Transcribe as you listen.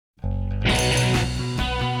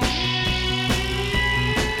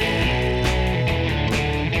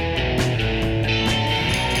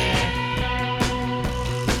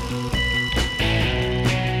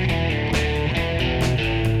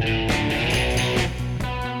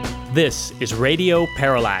This is Radio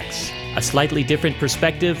Parallax, a slightly different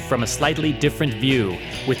perspective from a slightly different view,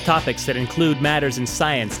 with topics that include matters in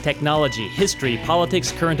science, technology, history,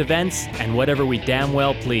 politics, current events, and whatever we damn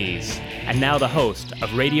well please. And now the host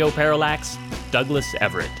of Radio Parallax, Douglas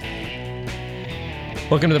Everett.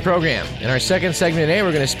 Welcome to the program. In our second segment today,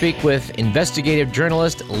 we're going to speak with investigative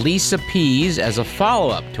journalist Lisa Pease as a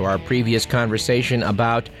follow-up to our previous conversation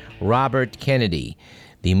about Robert Kennedy.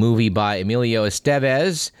 The movie by Emilio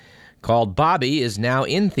Estevez called Bobby is now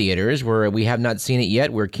in theaters, where we have not seen it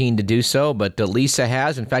yet. We're keen to do so, but Lisa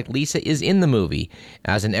has. In fact, Lisa is in the movie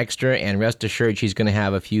as an extra, and rest assured she's going to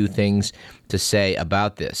have a few things to say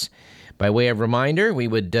about this. By way of reminder, we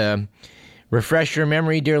would refresh your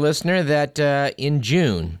memory, dear listener, that in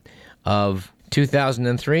June of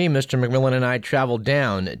 2003, Mr. McMillan and I traveled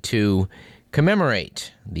down to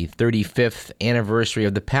commemorate the 35th anniversary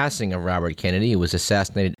of the passing of Robert Kennedy, who was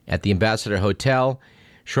assassinated at the Ambassador Hotel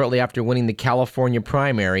shortly after winning the California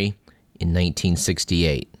primary in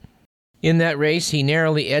 1968. In that race, he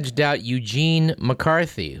narrowly edged out Eugene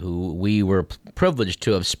McCarthy, who we were privileged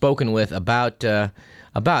to have spoken with about the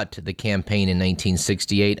campaign in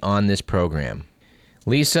 1968 on this program.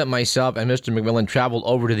 Lisa, myself, and Mr. McMillan traveled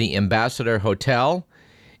over to the Ambassador Hotel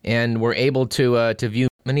and were able to view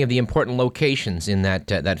many of the important locations in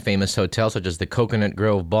that famous hotel, such as the Coconut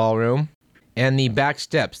Grove Ballroom and the back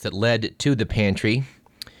steps that led to the pantry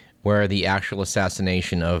where the actual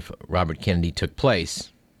assassination of Robert Kennedy took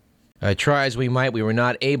place. Try as we might, we were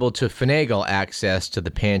not able to finagle access to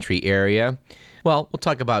the pantry area. Well, we'll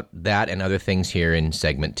talk about that and other things here in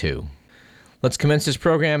segment 2. Let's commence this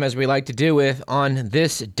program, as we like to do, with on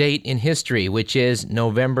this date in history, which is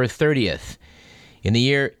November 30th. In the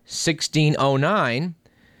year 1609,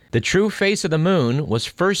 the true face of the moon was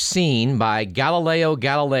first seen by Galileo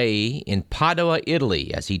Galilei in Padua,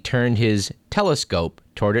 Italy, as he turned his telescope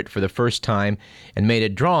toward it for the first time and made a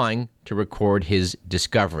drawing to record his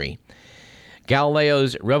discovery.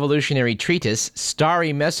 Galileo's revolutionary treatise,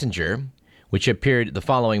 Starry Messenger, which appeared the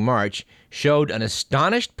following March, showed an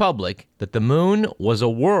astonished public that the moon was a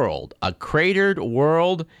world, a cratered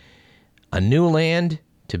world, a new land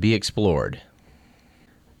to be explored.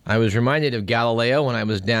 I was reminded of Galileo when I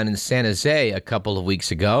was down in San Jose a couple of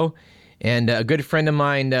weeks ago, and a good friend of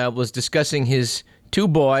mine was discussing his two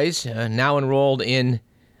boys now enrolled in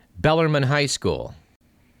Bellarmine High School.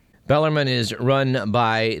 Bellarmine is run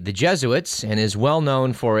by the Jesuits and is well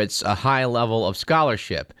known for its high level of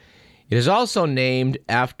scholarship. It is also named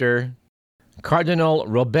after Cardinal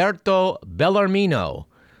Roberto Bellarmino,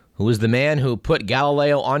 who was the man who put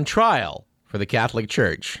Galileo on trial for the Catholic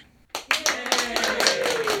Church.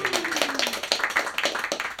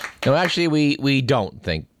 No, actually, we don't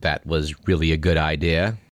think that was really a good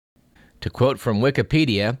idea. To quote from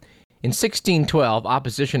Wikipedia, in 1612,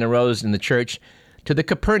 opposition arose in the Church to the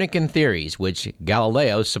Copernican theories, which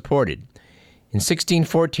Galileo supported. In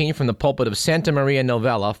 1614, from the pulpit of Santa Maria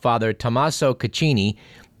Novella, Father Tommaso Caccini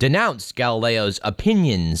denounced Galileo's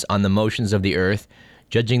opinions on the motions of the earth,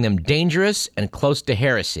 judging them dangerous and close to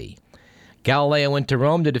heresy. Galileo went to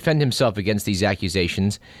Rome to defend himself against these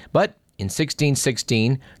accusations, but in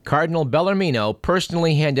 1616, Cardinal Bellarmino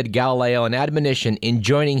personally handed Galileo an admonition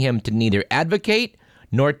enjoining him to neither advocate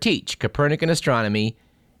nor teach Copernican astronomy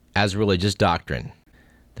as religious doctrine.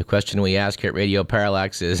 The question we ask here at Radio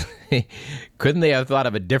Parallax is, couldn't they have thought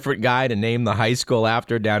of a different guy to name the high school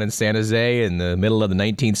after down in San Jose in the middle of the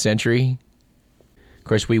 19th century? Of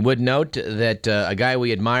course, we would note that a guy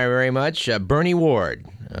we admire very much, Bernie Ward,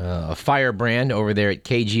 a firebrand over there at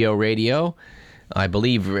KGO Radio. I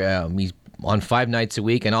believe he's on 5 nights a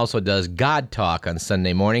week and also does God Talk on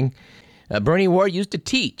Sunday morning. Bernie Ward used to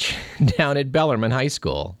teach down at Bellarmine High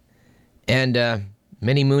School. And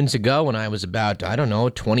many moons ago, when I was about,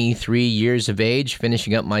 23 years of age,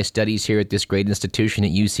 finishing up my studies here at this great institution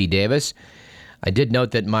at UC Davis, I did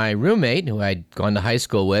note that my roommate, who I'd gone to high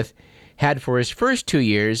school with, had for his first 2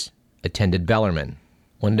 years attended Bellarmine.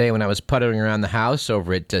 One day when I was puttering around the house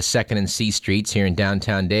over at 2nd and C Streets here in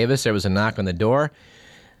downtown Davis, there was a knock on the door.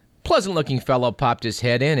 Pleasant-looking fellow popped his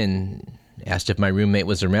head in and asked if my roommate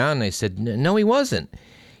was around, and I said, no, he wasn't.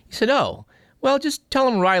 He said, oh, well, just tell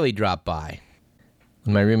him Riley dropped by.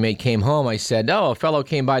 When my roommate came home, I said, oh, a fellow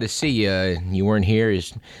came by to see you. You weren't here.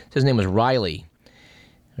 His name was Riley.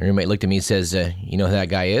 My roommate looked at me and says, you know who that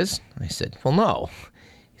guy is? I said, well, no.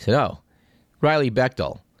 He said, oh, Riley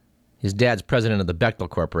Bechtel. His dad's president of the Bechtel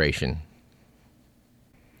Corporation.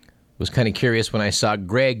 Was kind of curious when I saw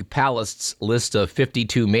Greg Palast's list of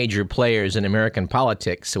 52 major players in American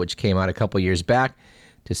politics, which came out a couple years back,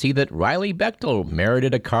 to see that Riley Bechtel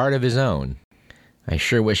merited a card of his own. I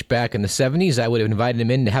sure wish back in the 70s I would have invited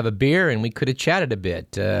him in to have a beer and we could have chatted a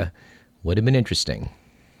bit. Would have been interesting.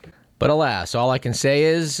 But alas, all I can say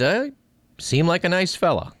is, seemed like a nice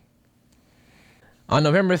fella. On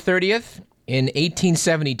November 30th, in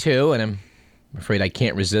 1872, and I'm afraid I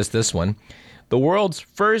can't resist this one, the world's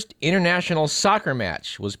first international soccer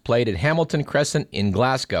match was played at Hamilton Crescent in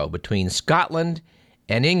Glasgow between Scotland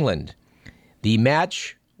and England. The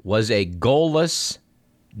match was a goalless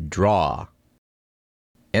draw.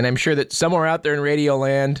 And I'm sure that somewhere out there in Radio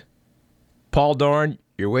Land, Paul Dorn,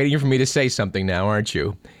 you're waiting for me to say something now, aren't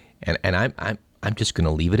you? And I'm just going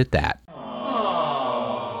to leave it at that.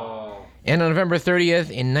 Aww. And on November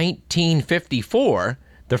 30th, in 1954,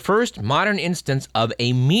 the first modern instance of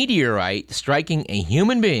a meteorite striking a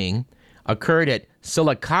human being occurred at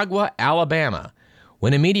Sylacauga, Alabama,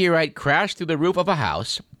 when a meteorite crashed through the roof of a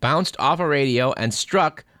house, bounced off a radio, and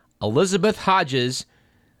struck Elizabeth Hodges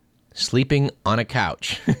sleeping on a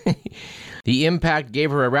couch. The impact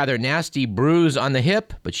gave her a rather nasty bruise on the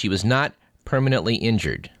hip, but she was not permanently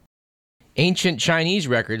injured. Ancient Chinese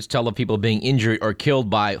records tell of people being injured or killed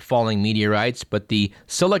by falling meteorites, but the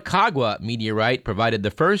Sylacauga meteorite provided the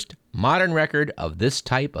first modern record of this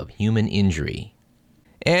type of human injury.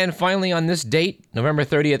 And finally, on this date, November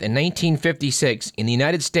 30th, in 1956, in the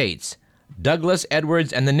United States, Douglas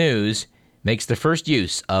Edwards and the News makes the first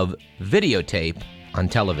use of videotape on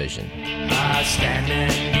television. I stand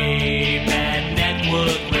and gape at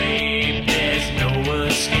network rape. There's no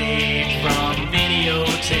escape from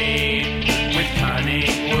videotape. With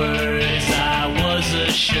cunning words, I was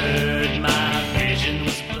assured my vision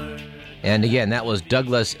was blurred. And again, that was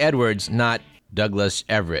Douglas Edwards, not Douglas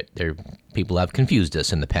Everett. People have confused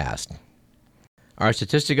us in the past. Our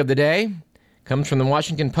statistic of the day comes from the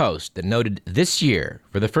Washington Post that noted this year,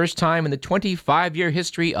 for the first time in the 25-year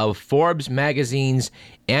history of Forbes magazine's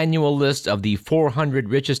annual list of the 400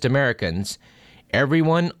 richest Americans,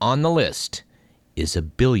 everyone on the list is a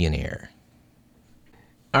billionaire.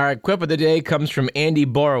 Our quip of the day comes from Andy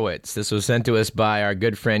Borowitz. This was sent to us by our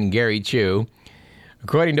good friend Gary Chu.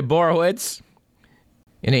 According to Borowitz,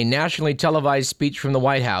 in a nationally televised speech from the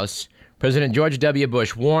White House, President George W.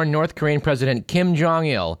 Bush warned North Korean President Kim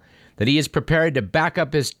Jong-il that he is prepared to back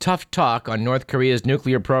up his tough talk on North Korea's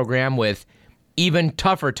nuclear program with even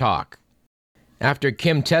tougher talk. After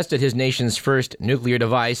Kim tested his nation's first nuclear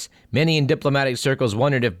device, many in diplomatic circles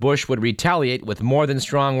wondered if Bush would retaliate with more than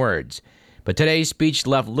strong words. But today's speech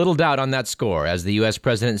left little doubt on that score, as the U.S.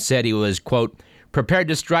 president said he was, quote, prepared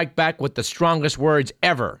to strike back with the strongest words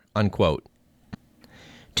ever, unquote.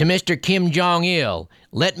 To Mr. Kim Jong-il,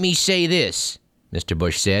 let me say this, Mr.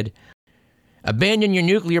 Bush said. Abandon your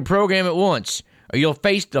nuclear program at once, or you'll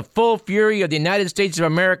face the full fury of the United States of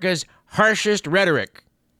America's harshest rhetoric.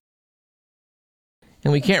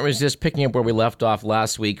 And we can't resist picking up where we left off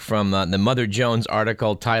last week from the Mother Jones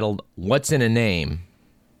article titled, What's in a Name?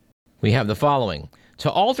 We have the following.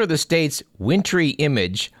 To alter the state's wintry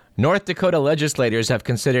image, North Dakota legislators have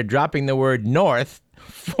considered dropping the word North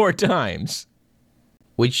 4 times.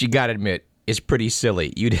 Which you gotta admit is pretty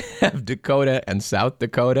silly. You'd have Dakota and South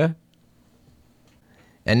Dakota.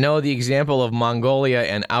 And no, the example of Mongolia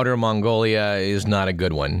and Outer Mongolia is not a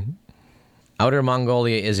good one. Outer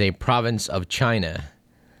Mongolia is a province of China.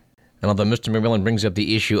 And although Mr. McMillan brings up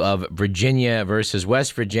the issue of Virginia versus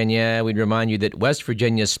West Virginia, we'd remind you that West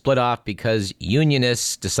Virginia split off because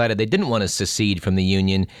Unionists decided they didn't want to secede from the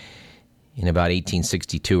Union in about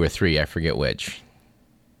 1862 or 3, I forget which.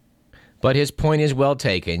 But his point is well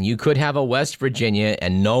taken. You could have a West Virginia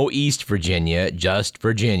and no East Virginia, just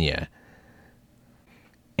Virginia.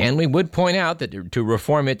 And we would point out that to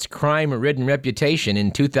reform its crime-ridden reputation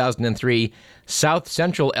in 2003, South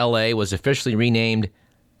Central L.A. was officially renamed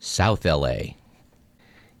South L.A.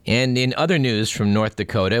 And in other news from North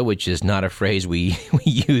Dakota, which is not a phrase we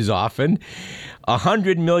use often, a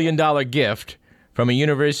 $100 million gift from a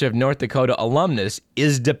University of North Dakota alumnus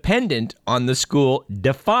is dependent on the school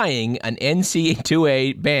defying an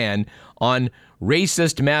NCAA ban on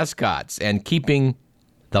racist mascots and keeping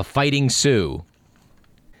the Fighting Sioux.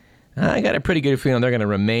 I got a pretty good feeling they're going to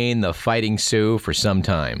remain the Fighting Sioux for some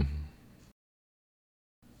time.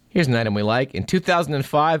 Here's an item we like. In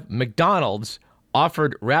 2005, McDonald's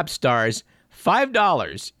offered rap stars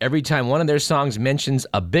 $5 every time one of their songs mentions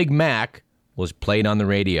a Big Mac was played on the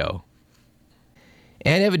radio.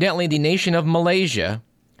 And evidently, the nation of Malaysia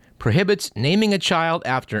prohibits naming a child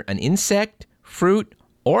after an insect, fruit,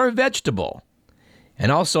 or vegetable,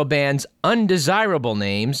 and also bans undesirable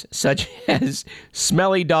names such as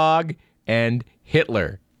Smelly Dog and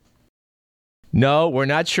Hitler. No, we're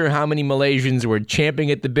not sure how many Malaysians were champing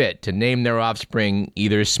at the bit to name their offspring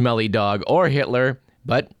either Smelly Dog or Hitler,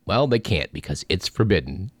 but, well, they can't because it's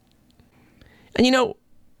forbidden. And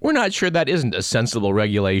we're not sure that isn't a sensible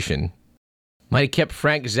regulation. Might have kept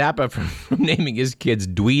Frank Zappa from naming his kids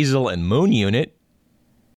Dweezil and Moon Unit.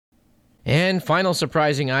 And final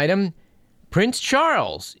surprising item, Prince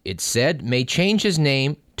Charles, it's said, may change his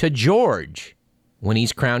name to George when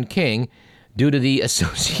he's crowned king due to the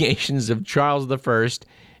associations of Charles I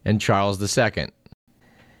and Charles II.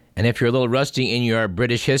 And if you're a little rusty in your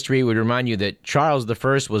British history, we'd remind you that Charles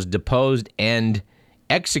I was deposed and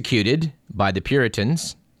executed by the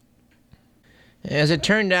Puritans. As it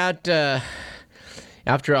turned out,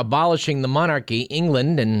 after abolishing the monarchy,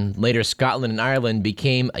 England and later Scotland and Ireland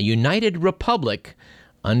became a united republic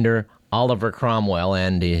under Oliver Cromwell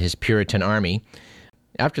and his Puritan army.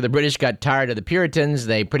 After the British got tired of the Puritans,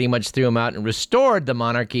 they pretty much threw them out and restored the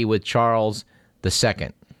monarchy with Charles II.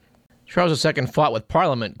 Charles II fought with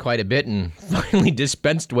Parliament quite a bit and finally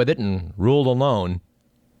dispensed with it and ruled alone.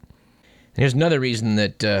 And here's another reason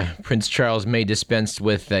that Prince Charles may dispense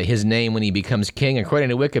with his name when he becomes king. According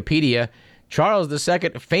to Wikipedia, Charles II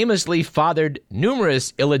famously fathered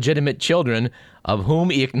numerous illegitimate children, of whom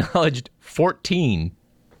he acknowledged 14.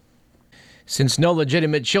 Since no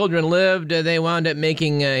legitimate children lived, they wound up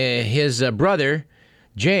making his brother,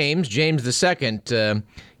 James II,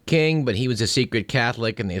 king, but he was a secret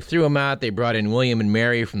Catholic, and they threw him out. They brought in William and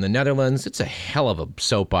Mary from the Netherlands. It's a hell of a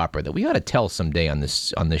soap opera that we ought to tell someday on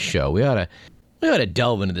this show. We ought to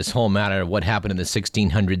delve into this whole matter of what happened in the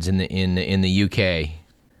 1600s in the UK.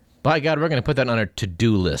 By God, we're going to put that on our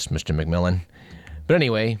to-do list, Mr. McMillan. But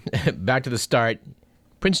anyway, back to the start.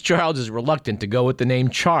 Prince Charles is reluctant to go with the name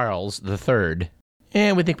Charles III,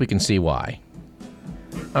 and we think we can see why.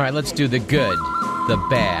 All right, let's do the good, the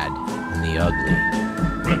bad, and the ugly.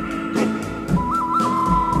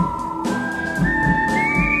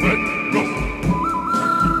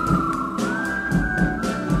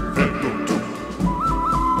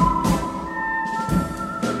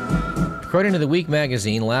 According to The Week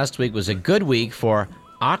magazine, last week was a good week for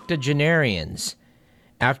octogenarians,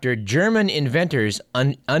 after German inventors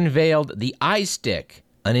unveiled the iStick,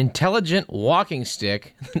 an intelligent walking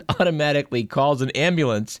stick that automatically calls an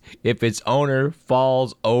ambulance if its owner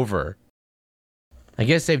falls over. I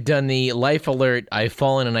guess they've done the life alert, I've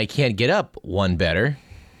fallen and I can't get up, one better.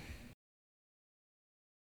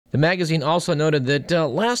 The magazine also noted that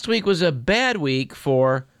last week was a bad week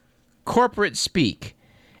for corporate speak,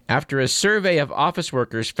 after a survey of office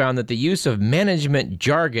workers found that the use of management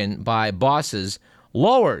jargon by bosses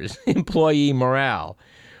lowers employee morale.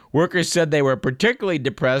 Workers said they were particularly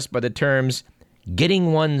depressed by the terms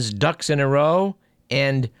getting one's ducks in a row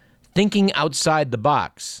and thinking outside the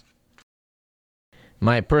box.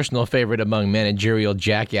 My personal favorite among managerial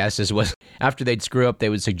jackasses was after they'd screw up, they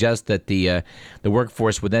would suggest that the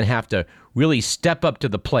workforce would then have to really step up to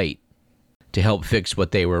the plate to help fix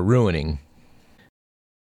what they were ruining.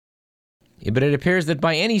 But it appears that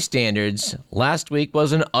by any standards, last week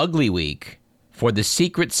was an ugly week for the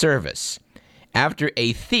Secret Service, after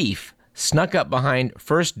a thief snuck up behind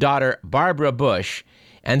First Daughter Barbara Bush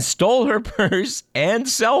and stole her purse and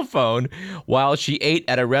cell phone while she ate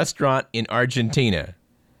at a restaurant in Argentina.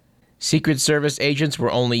 Secret Service agents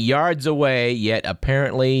were only yards away, yet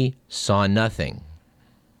apparently saw nothing.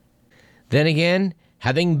 Then again,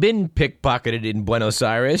 having been pickpocketed in Buenos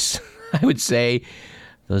Aires, I would say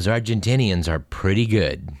those Argentinians are pretty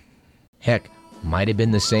good. Heck, might have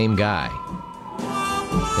been the same guy.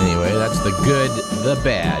 Anyway, that's the good, the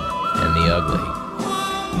bad, and the ugly.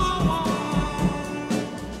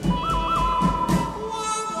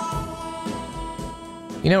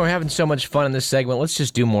 We're having so much fun in this segment. Let's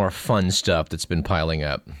just do more fun stuff that's been piling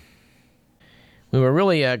up. We were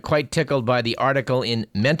really quite tickled by the article in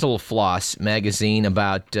Mental Floss magazine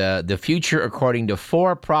about the future according to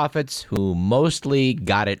 4 prophets who mostly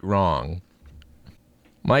got it wrong.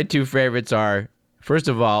 My 2 favorites are, first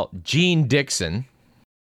of all, Gene Dixon.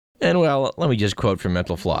 And, well, let me just quote from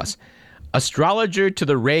Mental Floss. Astrologer to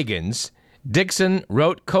the Reagans, Dixon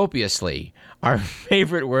wrote copiously. Our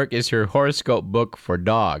favorite work is her horoscope book for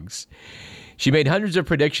dogs. She made hundreds of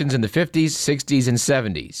predictions in the 50s, 60s, and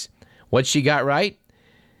 70s. What she got right?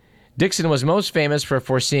 Dixon was most famous for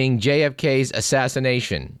foreseeing JFK's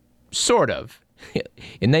assassination. Sort of.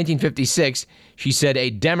 In 1956, she said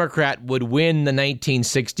a Democrat would win the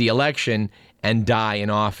 1960 election and die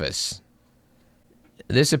in office.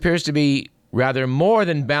 This appears to be rather more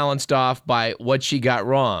than balanced off by what she got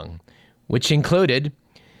wrong, which included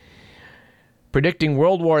predicting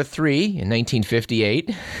World War III in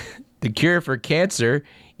 1958, the cure for cancer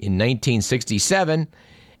in 1967,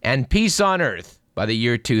 and Peace on Earth by the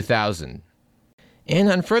year 2000. And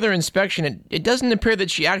on further inspection, it doesn't appear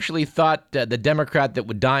that she actually thought the Democrat that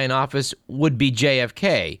would die in office would be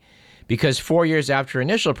JFK, because 4 years after her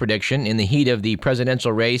initial prediction, in the heat of the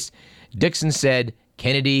presidential race, Dixon said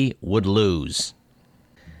Kennedy would lose.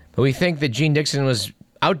 But we think that Jeane Dixon was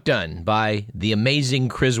outdone by the amazing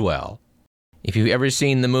Criswell. If you've ever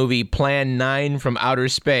seen the movie Plan 9 from Outer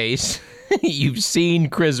Space, you've seen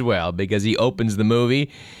Criswell, because he opens the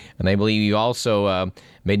movie. And I believe he also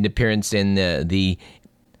made an appearance in the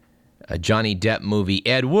Johnny Depp movie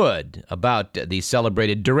Ed Wood, about the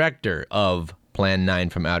celebrated director of Plan 9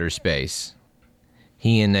 from Outer Space.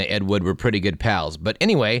 He and Ed Wood were pretty good pals. But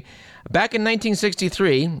anyway, back in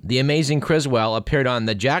 1963, the amazing Criswell appeared on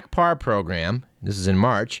the Jack Paar program, this is in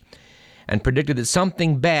March, and predicted that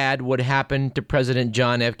something bad would happen to President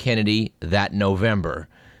John F. Kennedy that November.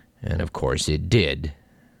 And of course it did.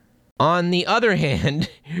 On the other hand,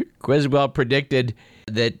 Criswell predicted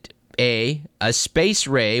that A, a space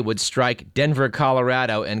ray would strike Denver,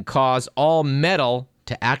 Colorado, and cause all metal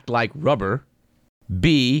to act like rubber.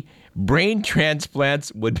 B, brain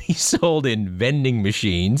transplants would be sold in vending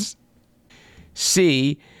machines.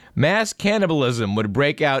 C, mass cannibalism would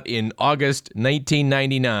break out in August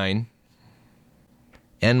 1999.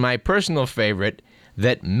 And my personal favorite,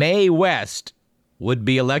 that Mae West would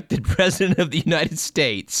be elected President of the United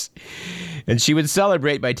States. And she would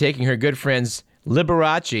celebrate by taking her good friends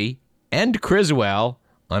Liberace and Criswell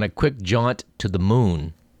on a quick jaunt to the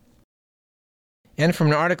moon. And from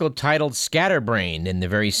an article titled Scatterbrained in the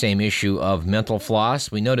very same issue of Mental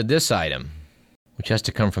Floss, we noted this item, which has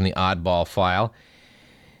to come from the Oddball file.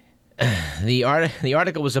 The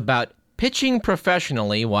article was about pitching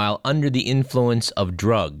professionally while under the influence of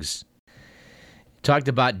drugs. It talked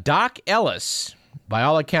about Doc Ellis, by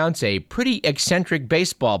all accounts a pretty eccentric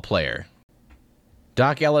baseball player.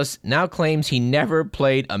 Doc Ellis now claims he never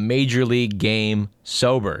played a major league game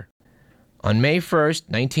sober. On May 1st,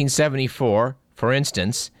 1974, for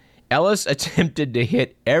instance, Ellis attempted to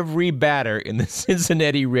hit every batter in the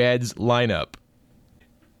Cincinnati Reds lineup.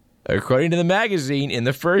 According to the magazine, in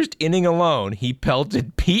the first inning alone, he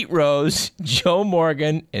pelted Pete Rose, Joe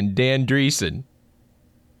Morgan, and Dan Dreesen.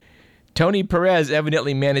 Tony Perez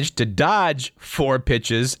evidently managed to dodge 4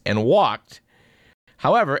 pitches and walked.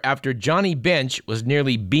 However, after Johnny Bench was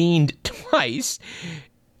nearly beaned twice,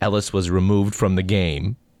 Ellis was removed from the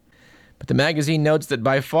game. But the magazine notes that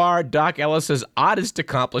by far Doc Ellis's oddest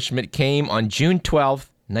accomplishment came on June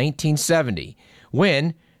 12, 1970,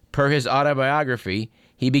 when, per his autobiography,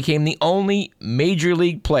 he became the only major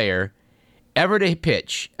league player ever to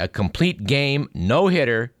pitch a complete game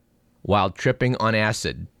no-hitter while tripping on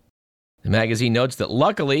acid. The magazine notes that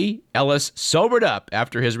luckily, Ellis sobered up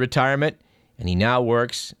after his retirement, and he now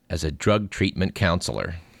works as a drug treatment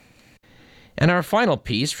counselor. And our final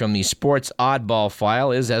piece from the Sports Oddball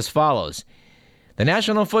file is as follows. The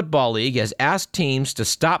National Football League has asked teams to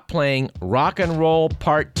stop playing Rock and Roll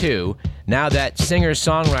Part 2 now that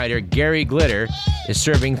singer-songwriter Gary Glitter is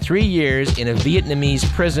serving 3 years in a Vietnamese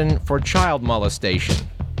prison for child molestation.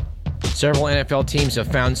 Several NFL teams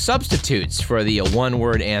have found substitutes for the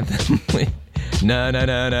one-word anthem. Na na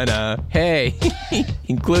na na na. Hey,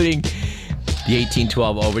 including the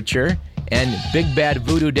 1812 Overture and Big Bad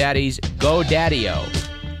Voodoo Daddy's Go Daddy-O.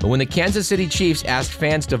 But when the Kansas City Chiefs asked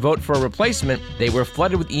fans to vote for a replacement, they were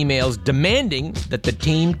flooded with emails demanding that the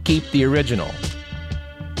team keep the original.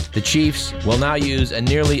 The Chiefs will now use a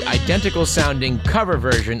nearly identical-sounding cover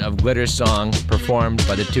version of Glitter's song performed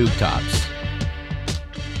by the Tube Tops.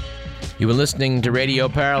 You've been listening to Radio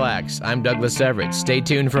Parallax. I'm Douglas Everett. Stay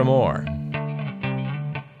tuned for more.